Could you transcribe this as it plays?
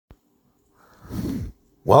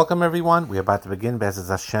Welcome, everyone. We're about to begin Be'ezus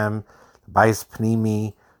Hashem, Bayis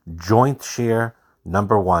Pnimi, joint share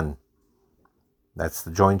number 1. That's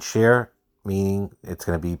the joint share, meaning it's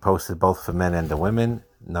going to be posted both for men and the women,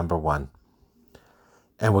 number 1.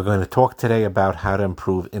 And we're going to talk today about how to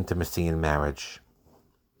improve intimacy in marriage.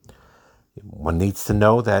 One needs to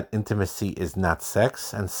know that intimacy is not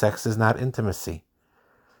sex, and sex is not intimacy.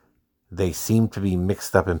 They seem to be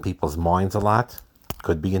mixed up in people's minds a lot,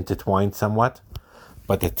 could be intertwined somewhat,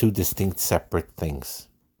 but they're two distinct, separate things.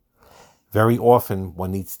 Very often,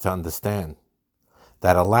 one needs to understand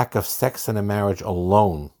that a lack of sex in a marriage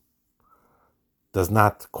alone does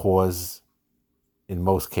not cause, in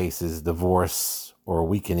most cases, divorce or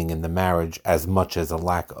weakening in the marriage as much as a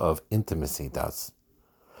lack of intimacy does.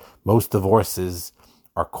 Most divorces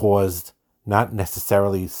are caused not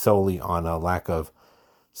necessarily solely on a lack of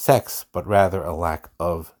sex, but rather a lack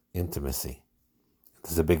of intimacy.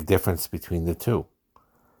 There's a big difference between the two.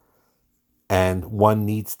 And one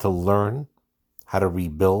needs to learn how to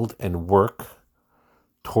rebuild and work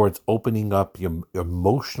towards opening up your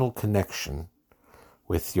emotional connection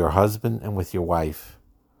with your husband and with your wife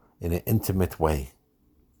in an intimate way.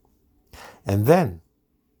 And then,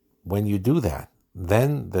 when you do that,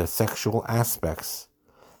 then the sexual aspects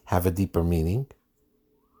have a deeper meaning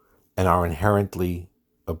and are inherently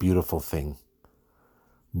a beautiful thing.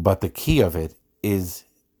 But the key of it is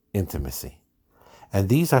intimacy. And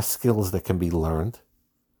these are skills that can be learned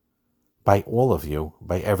by all of you,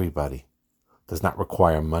 by everybody. Does not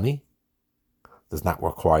require money, does not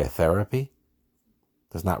require therapy,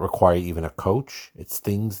 does not require even a coach. It's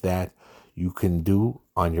things that you can do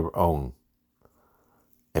on your own.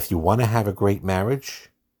 If you want to have a great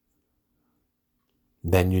marriage,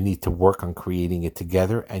 then you need to work on creating it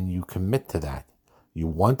together, and you commit to that. You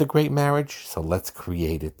want a great marriage, so let's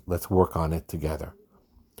create it. Let's work on it together.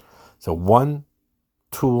 So one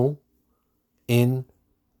tool in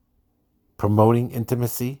promoting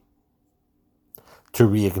intimacy, to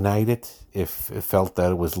reignite it if it felt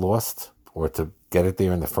that it was lost, or to get it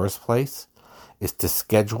there in the first place, is to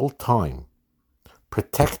schedule time,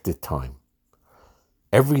 protected time,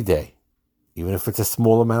 every day, even if it's a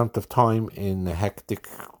small amount of time in a hectic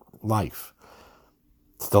life.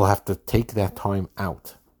 Still have to take that time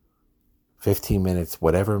out. 15 minutes,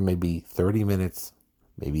 whatever, maybe 30 minutes,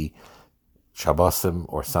 maybe Shabbosim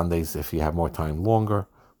or Sundays if you have more time, longer,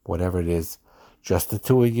 whatever it is, just the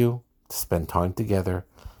two of you to spend time together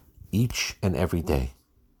each and every day.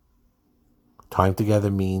 Time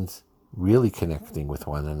together means really connecting with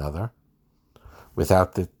one another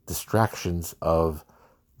without the distractions of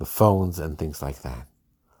the phones and things like that.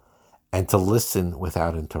 And to listen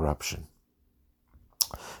without interruption.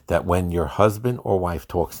 That when your husband or wife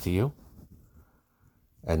talks to you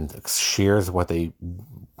and shares what they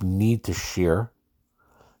need to share,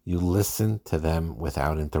 you listen to them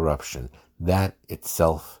without interruption. That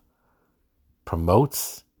itself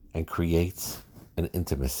promotes and creates an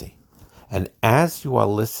intimacy. And as you are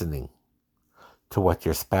listening to what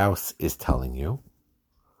your spouse is telling you,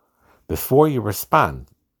 before you respond,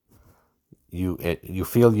 you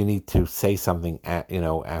feel you need to say something,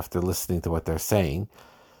 after listening to what they're saying,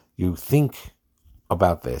 you think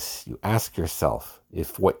about this. You ask yourself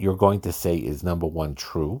if what you're going to say is, number 1,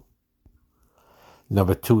 true.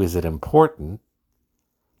 Number 2, is it important?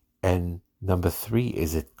 And number 3,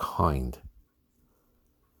 is it kind?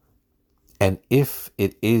 And if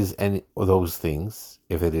it is any of those things,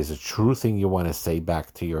 if it is a true thing you want to say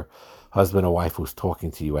back to your husband or wife who's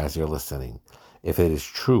talking to you as you're listening, if it is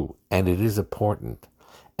true and it is important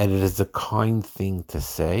and it is a kind thing to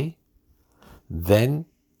say, then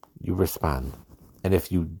you respond. And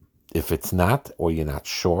if it's not, or you're not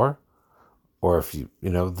sure, or if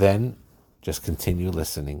then just continue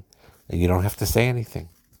listening, and you don't have to say anything.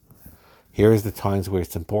 Here is the times where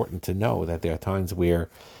it's important to know that there are times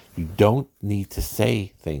where you don't need to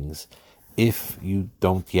say things if you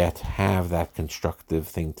don't yet have that constructive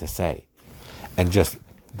thing to say. And just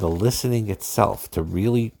the listening itself, to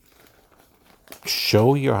really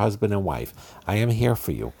show your husband and wife, I am here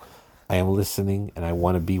for you. I am listening and I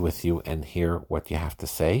want to be with you and hear what you have to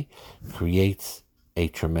say, creates a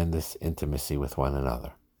tremendous intimacy with one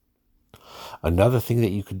another. Another thing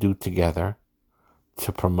that you could do together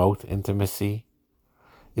to promote intimacy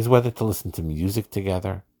is whether to listen to music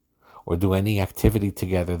together or do any activity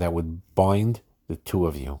together that would bind the two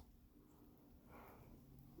of you.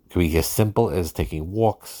 It could be as simple as taking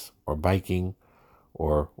walks or biking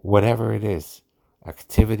or whatever it is,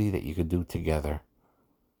 activity that you could do together.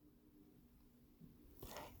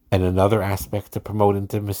 And another aspect to promote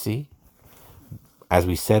intimacy, as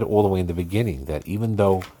we said all the way in the beginning, that even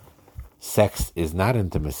though sex is not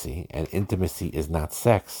intimacy and intimacy is not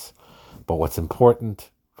sex. But what's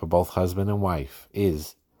important for both husband and wife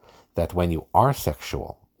is that when you are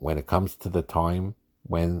sexual, when it comes to the time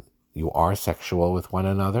when you are sexual with one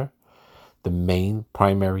another, the main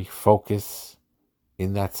primary focus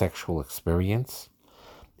in that sexual experience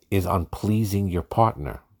is on pleasing your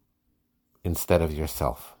partner instead of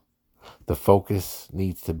yourself. The focus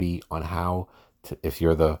needs to be on how to, if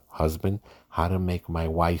you're the husband, how to make my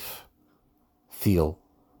wife feel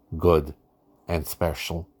good and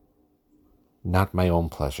special, not my own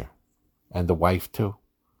pleasure. And the wife too.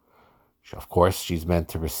 Of course, she's meant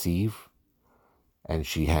to receive, and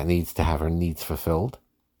she needs to have her needs fulfilled.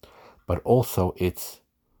 But also it's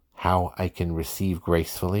how I can receive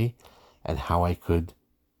gracefully and how I could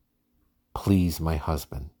please my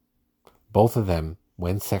husband. Both of them,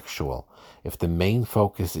 when sexual, if the main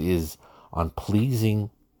focus is on pleasing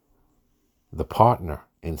the partner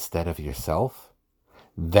instead of yourself,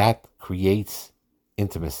 that creates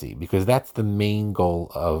intimacy, because that's the main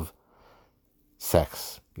goal of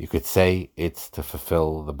sex. You could say it's to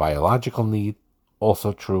fulfill the biological need,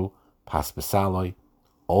 also true. Paspasaloi,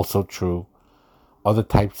 also true. Other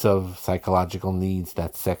types of psychological needs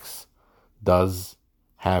that sex does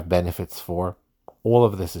have benefits for, all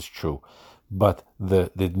of this is true. But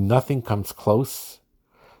the nothing comes close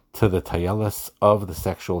to the tayelis of the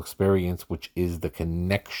sexual experience, which is the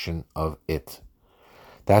connection of it.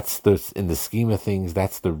 That's in the scheme of things,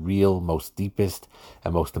 that's the real, most deepest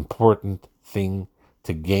and most important thing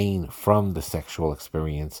to gain from the sexual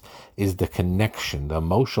experience, is the connection, the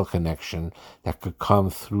emotional connection that could come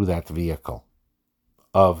through that vehicle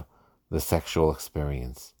of the sexual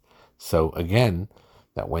experience. So again,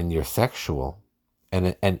 that when you're sexual,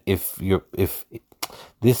 and if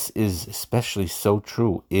this is especially so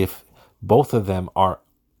true if both of them are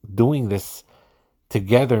doing this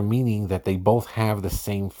together, meaning that they both have the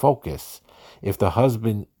same focus. If the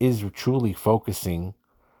husband is truly focusing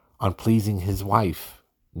on pleasing his wife,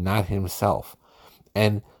 not himself,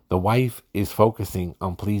 and the wife is focusing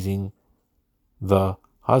on pleasing the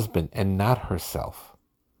husband and not herself,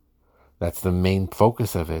 that's the main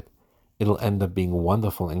focus of it, it'll end up being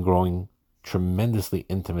wonderful and growing tremendously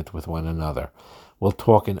intimate with one another. We'll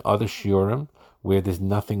talk in other shiurim where there's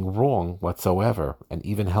nothing wrong whatsoever, and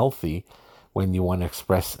even healthy, when you want to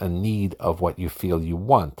express a need of what you feel you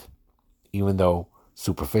want. Even though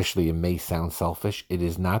superficially it may sound selfish, it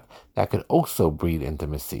is not. That could also breed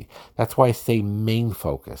intimacy. That's why I say main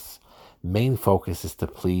focus. Main focus is to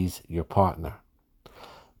please your partner.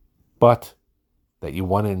 But that you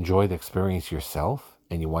want to enjoy the experience yourself,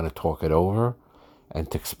 and you want to talk it over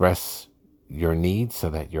and to express your needs so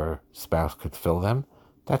that your spouse could fill them,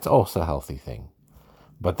 that's also a healthy thing.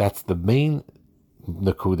 But that's the main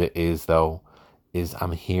nakuda is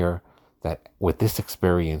I'm here that with this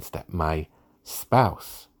experience that my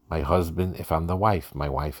spouse, my husband, if I'm the wife, my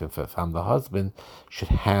wife, if I'm the husband, should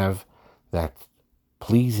have that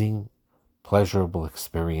pleasing, pleasurable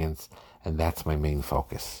experience, and that's my main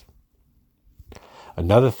focus.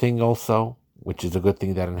 Another thing also, which is a good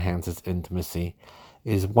thing that enhances intimacy,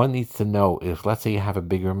 is one needs to know if, let's say you have a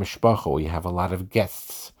bigger mishpacha, or you have a lot of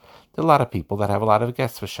guests. There are a lot of people that have a lot of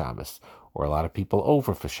guests for Shabbos, or a lot of people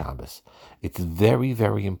over for Shabbos. It's very,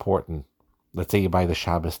 very important, let's say you buy the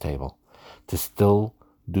Shabbos table, to still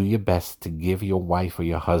do your best to give your wife or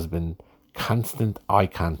your husband constant eye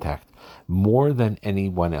contact, more than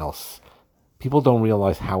anyone else. People don't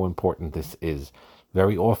realize how important this is.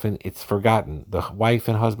 Very often it's forgotten. The wife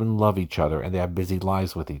and husband love each other and they have busy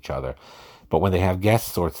lives with each other. But when they have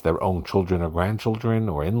guests, or it's their own children or grandchildren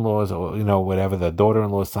or in-laws or, whatever, the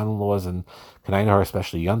daughter-in-laws, son-in-laws, and Kanainar,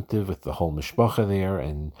 especially Yontiv with the whole mishpacha there,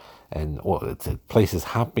 and it's places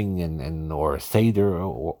hopping and or a seder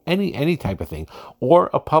or any type of thing, or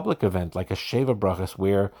a public event like a sheva brachas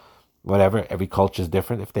where whatever, every culture is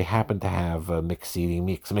different. If they happen to have mixed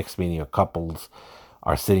meaning, couples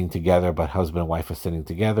are sitting together, but husband and wife are sitting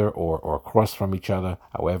together or across from each other,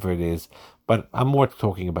 however it is. But I'm more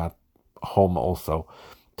talking about home also,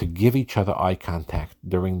 to give each other eye contact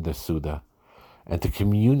during the Suda and to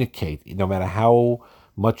communicate, no matter how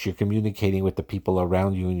much you're communicating with the people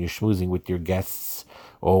around you and you're schmoozing with your guests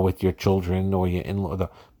or with your children or your in-law,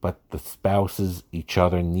 but the spouses, each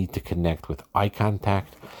other, need to connect with eye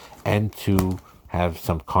contact and to have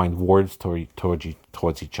some kind words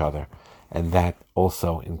towards each other. And that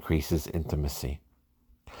also increases intimacy.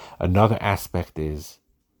 Another aspect is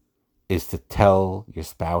to tell your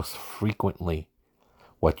spouse frequently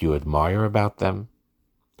what you admire about them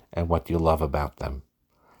and what you love about them,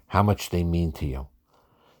 how much they mean to you.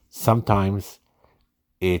 Sometimes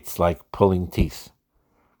it's like pulling teeth.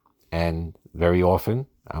 And very often,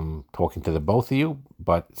 I'm talking to the both of you,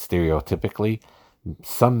 but stereotypically,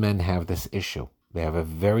 some men have this issue. They have a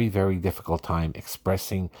very, very difficult time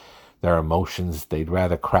expressing their emotions. They'd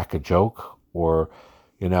rather crack a joke or,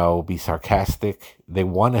 be sarcastic. They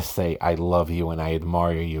want to say, I love you and I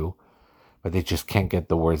admire you, but they just can't get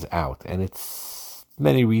the words out. And it's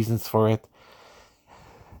many reasons for it,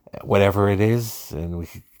 whatever it is. And we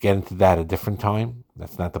could get into that a different time.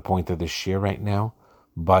 That's not the point of this share right now.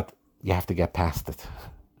 But you have to get past it.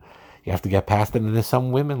 You have to get past it. And there's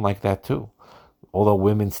some women like that too. Although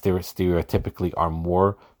women stereotypically are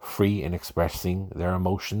more free in expressing their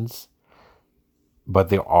emotions, but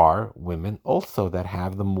there are women also that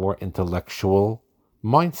have the more intellectual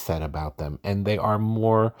mindset about them. And they are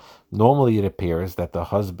more, normally it appears that the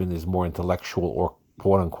husband is more intellectual or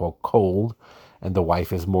quote unquote cold, and the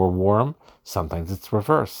wife is more warm. Sometimes it's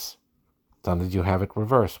reverse. Sometimes you have it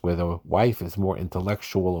reversed, where the wife is more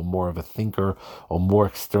intellectual or more of a thinker or more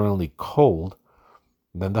externally cold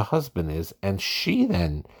than the husband is. And she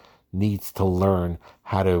then needs to learn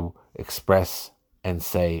how to express and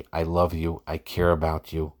say, I love you, I care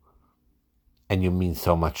about you, and you mean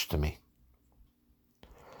so much to me.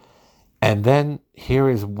 And then here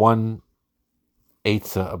is one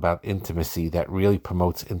eitzah about intimacy that really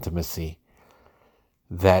promotes intimacy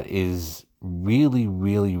that is really,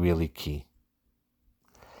 really, really key.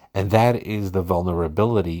 And that is the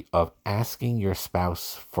vulnerability of asking your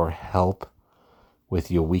spouse for help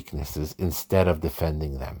with your weaknesses instead of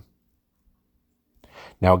defending them.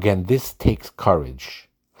 Now, again, this takes courage.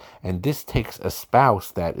 And this takes a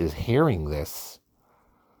spouse that is hearing this.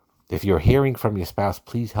 If you're hearing from your spouse,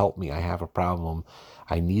 please help me, I have a problem,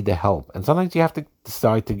 I need the help. And sometimes you have to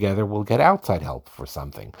decide together, we'll get outside help for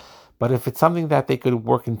something. But if it's something that they could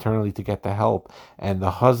work internally to get the help, and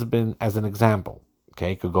the husband, as an example,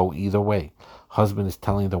 okay, could go either way. Husband is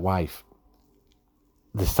telling the wife,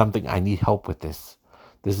 there's something, I need help with this.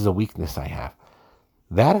 This is a weakness I have.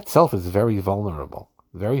 That itself is very vulnerable,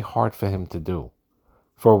 very hard for him to do.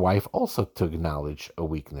 For a wife also to acknowledge a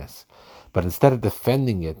weakness. But instead of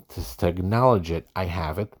defending it, to acknowledge it, I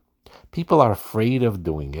have it. People are afraid of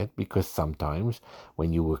doing it because sometimes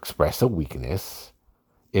when you express a weakness,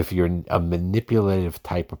 if you're a manipulative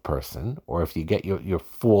type of person, or if you get your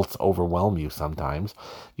faults overwhelm you sometimes,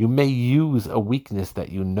 you may use a weakness that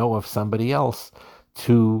you know of somebody else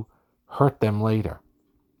to hurt them later.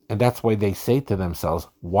 And that's why they say to themselves,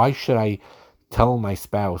 why should I tell my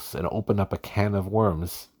spouse and open up a can of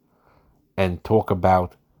worms and talk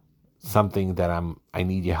about something that I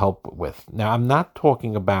need your help with? Now, I'm not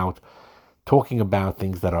talking about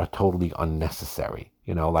things that are totally unnecessary,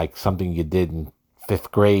 like something you did in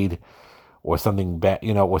 5th grade, or something bad,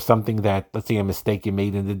 or something that, let's say, a mistake you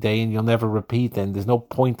made in the day and you'll never repeat, and there's no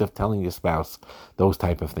point of telling your spouse those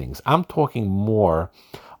type of things. I'm talking more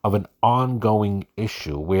of an ongoing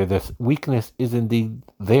issue where this weakness is indeed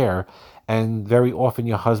there, and very often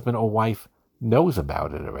your husband or wife knows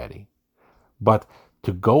about it already. But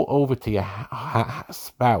to go over to your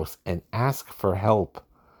spouse and ask for help,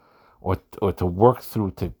 or to work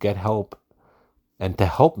through to get help and to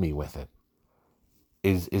help me with it,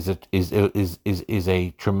 is a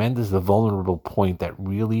tremendous, vulnerable point that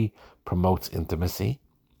really promotes intimacy,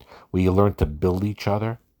 where you learn to build each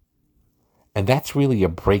other. And that's really a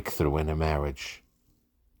breakthrough in a marriage.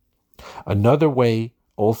 Another way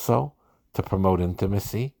also to promote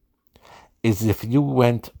intimacy is if you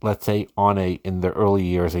went, let's say, in the early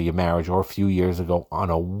years of your marriage or a few years ago, on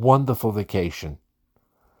a wonderful vacation,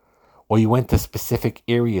 or you went to specific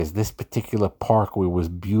areas, this particular park where it was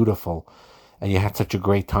beautiful and you had such a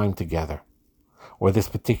great time together, or this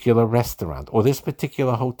particular restaurant, or this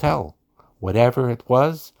particular hotel, whatever it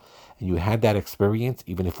was, and you had that experience,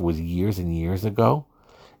 even if it was years and years ago,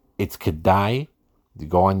 it's kedai to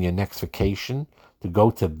go on your next vacation, to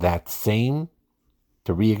go to that same,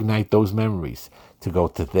 to reignite those memories, to go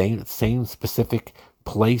to the same specific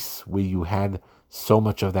place where you had so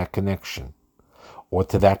much of that connection, or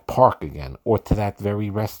to that park again, or to that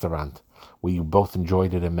very restaurant where you both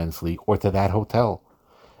enjoyed it immensely, or to that hotel,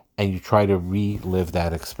 and you try to relive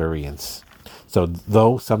that experience. So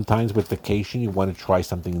though sometimes with vacation you want to try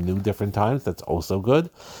something new different times, that's also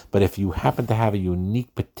good. But if you happen to have a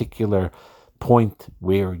unique particular point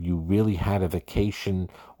where you really had a vacation,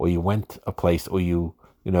 or you went a place, or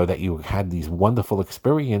that you had these wonderful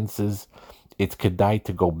experiences, it's kedai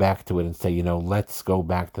to go back to it and say, let's go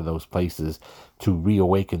back to those places to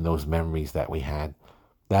reawaken those memories that we had.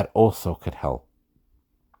 That also could help.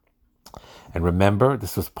 And remember,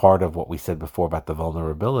 this was part of what we said before about the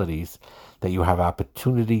vulnerabilities, that you have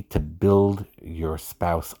opportunity to build your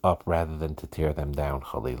spouse up rather than to tear them down,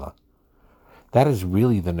 Khalila. That is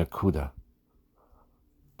really the nakuda,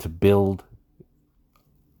 to build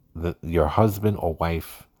your husband or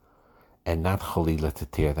wife and not Khalila to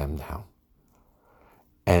tear them down.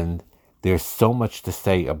 And there's so much to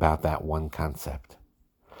say about that one concept.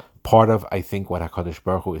 Part of, I think, what HaKadosh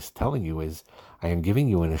Baruch Hu is telling you is, I am giving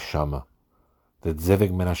you an neshama, the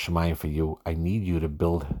zivig min hashemayim for you. I need you to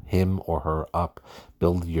build him or her up,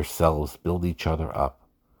 build yourselves, build each other up.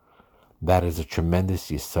 That is a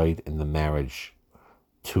tremendous yesod in the marriage,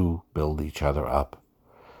 to build each other up.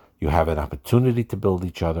 You have an opportunity to build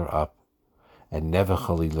each other up and never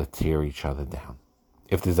Khalila tear each other down.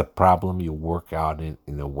 If there's a problem, you work out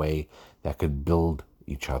in a way that could build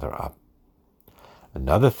each other up.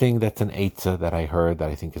 Another thing that's an eitzah that I heard that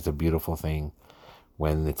I think is a beautiful thing,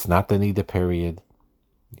 when it's not the nida period,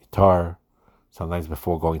 tar, sometimes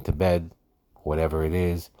before going to bed, whatever it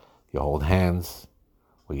is, you hold hands,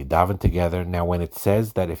 or you daven together. Now, when it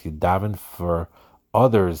says that if you daven for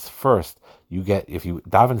others first, if you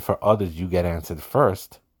daven for others, you get answered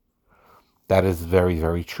first, that is very,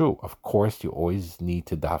 very true. Of course, you always need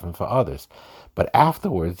to daven for others. But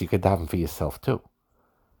afterwards, you could daven for yourself too.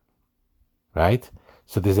 Right?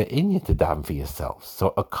 So there's an inyan to daven for yourself.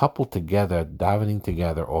 So a couple together, davening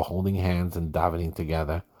together, or holding hands and davening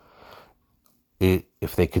together,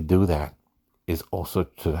 if they could do that, is also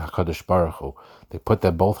to HaKadosh Baruch Hu. They put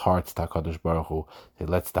their both hearts to HaKadosh Baruch Hu. Say,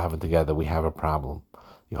 let's daven together. We have a problem.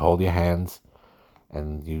 You hold your hands,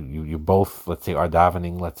 and you both, let's say, are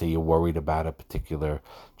davening. Let's say you're worried about a particular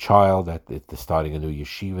child that they're starting a new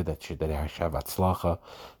yeshiva, that they have atzlacha.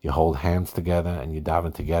 You hold hands together and you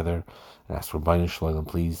daven together and ask Rabbeinu Shalom,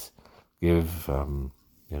 please give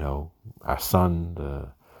our son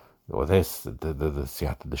or the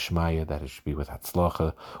siyata d'shmaya, that it should be with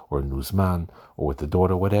atzlacha or nuzman, or with the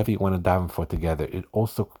daughter, whatever you want to daven for together. It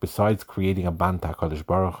also, besides creating a band to HaKadosh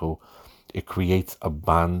Baruch Hu, it creates a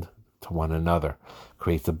bond to one another,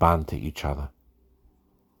 creates a bond to each other.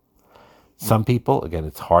 Some people, again,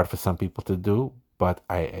 it's hard for some people to do, but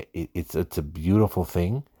it's a beautiful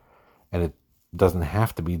thing, and it doesn't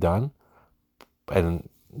have to be done, and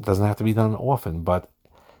it doesn't have to be done often. But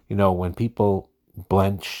when people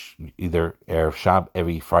blench either Erev Shab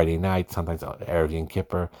every Friday night, sometimes Erev Yom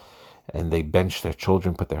Kippur, and they bench their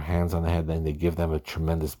children, put their hands on the head, and they give them a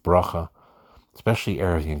tremendous bracha, especially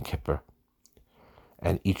Erev Yom Kippur.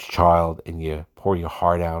 And each child, and you pour your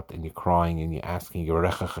heart out, and you're crying, and you're asking,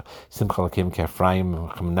 Simcha Lakim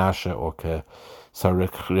Kefraim Chamnasha or Sarik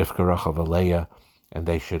Rivka Rachav Aleya, and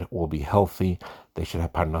they should all be healthy. They should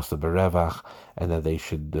have Parnasa Berevach, and that they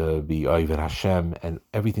should be Oiver Hashem, and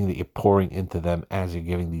everything that you're pouring into them as you're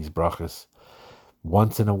giving these brachas.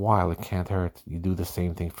 Once in a while, it can't hurt. You do the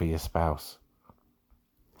same thing for your spouse.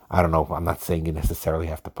 I don't know. I'm not saying you necessarily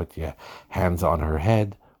have to put your hands on her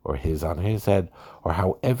head, or his on his head, or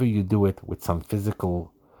however you do it, with some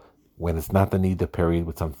physical, when it's not the nida period,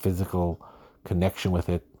 with some physical connection with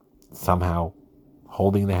it, somehow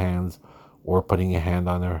holding the hands, or putting your hand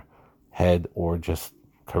on her head, or just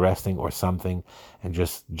caressing or something, and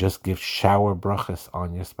just give shower brachas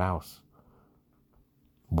on your spouse.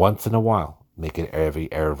 Once in a while. Make it every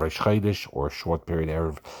Erev Rosh Chodesh, or a short period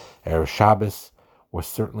Erev Shabbos, or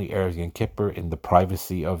certainly Erev Yom Kippur, in the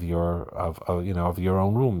privacy of your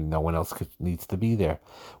own room. No one else needs to be there.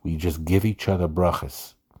 We just give each other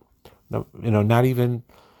brachas. No, not even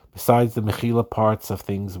besides the mechila parts of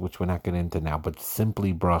things which we're not getting into now, but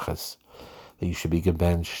simply brachas, that you should be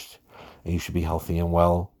gebenched, and you should be healthy and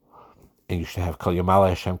well, and you should have Kol Yamala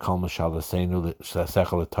Hashem Kol Mashal L'Seinu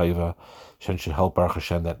Sechel L'Toiva. Hashem should help Baruch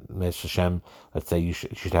Hashem, that Mesh Hashem, let's say we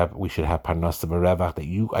should have Parnasa Berevach,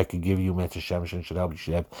 that I could give you, Mesh Hashem should help. You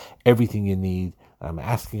should have everything you need. I'm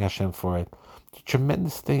asking Hashem for it. It's a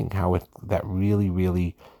tremendous thing how that really,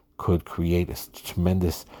 really could create a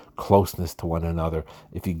tremendous closeness to one another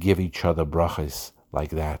if you give each other brachas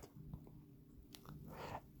like that.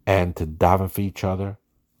 And to daven for each other,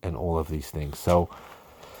 and all of these things. So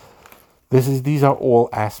these are all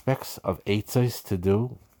aspects of eitzos to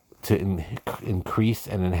do to increase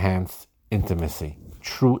and enhance intimacy,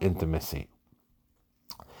 true intimacy.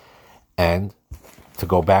 And to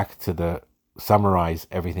go back to summarize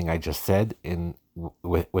everything I just said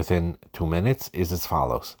within 2 minutes, is as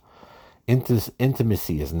follows.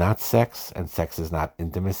 Intimacy is not sex, and sex is not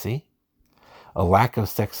intimacy. A lack of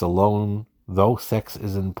sex alone, though sex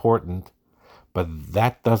is important, but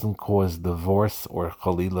that doesn't cause divorce or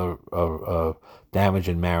chalila damage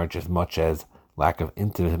in marriage as much as lack of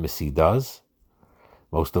intimacy does.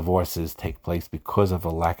 Most divorces take place because of a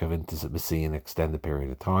lack of intimacy in an extended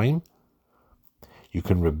period of time. You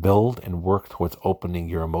can rebuild and work towards opening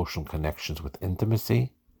your emotional connections with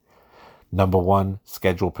intimacy. Number one,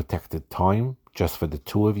 schedule protected time just for the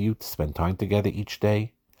two of you to spend time together each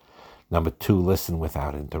day. Number two, listen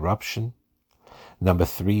without interruption. Number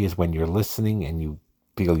three is when you're listening and you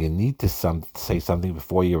feel you need to say something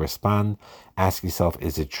before you respond, ask yourself,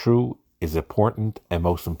 is it true? Is it important? And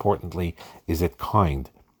most importantly, is it kind?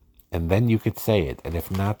 And then you could say it. And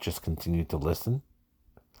if not, just continue to listen.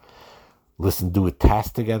 Listen, do a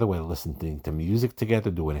task together, whether listening to music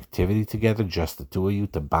together, do an activity together, just the two of you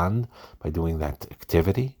to bond by doing that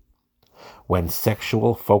activity. When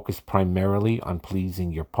sexual, focus primarily on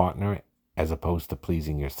pleasing your partner as opposed to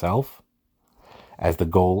pleasing yourself, as the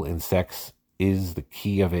goal in sex is the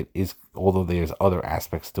key of it, is although there's other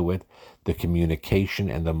aspects to it, the communication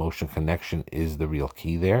and the emotional connection is the real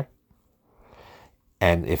key there.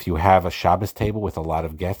 And if you have a Shabbos table with a lot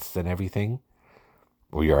of guests and everything,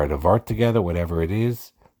 or you're at a vart together, whatever it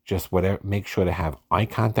is, just make sure to have eye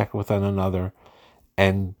contact with one another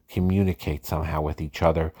and communicate somehow with each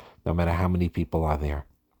other, no matter how many people are there.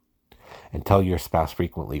 And tell your spouse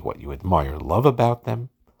frequently what you admire, love about them,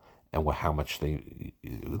 and how much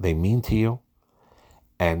they mean to you.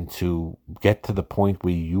 And to get to the point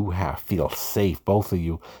where you feel safe, both of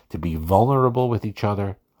you, to be vulnerable with each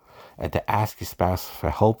other, and to ask your spouse for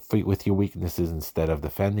help with your weaknesses instead of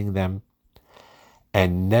defending them.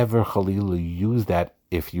 And never, Khalila, use that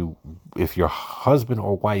if your husband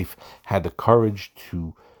or wife had the courage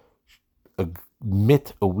to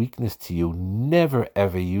admit a weakness to you, never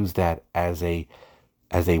ever use that as a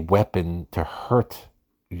weapon to hurt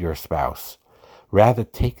your spouse. Rather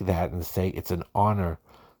take that and say, it's an honor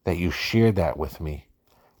that you shared that with me,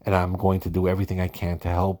 and I'm going to do everything I can to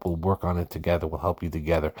help. We'll work on it together. We'll help you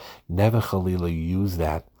together. Never, Khalila, use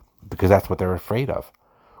that, because that's what they're afraid of.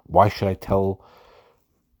 Why should I tell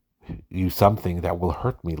you something that will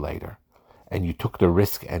hurt me later? And you took the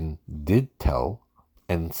risk and did tell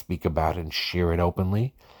and speak about it and share it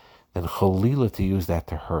openly, then Khalila, to use that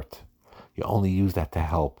to hurt. You only use that to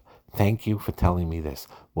help. Thank you for telling me this.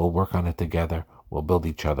 We'll work on it together. We'll build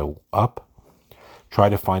each other up. Try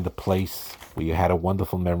to find a place where you had a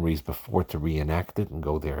wonderful memories before to reenact it and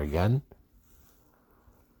go there again.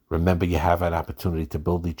 Remember, you have an opportunity to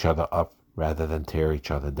build each other up rather than tear each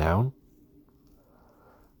other down.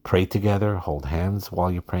 Pray together, hold hands while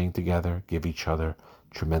you're praying together, give each other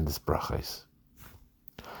tremendous brachas.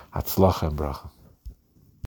 Hatzlacha and bracha.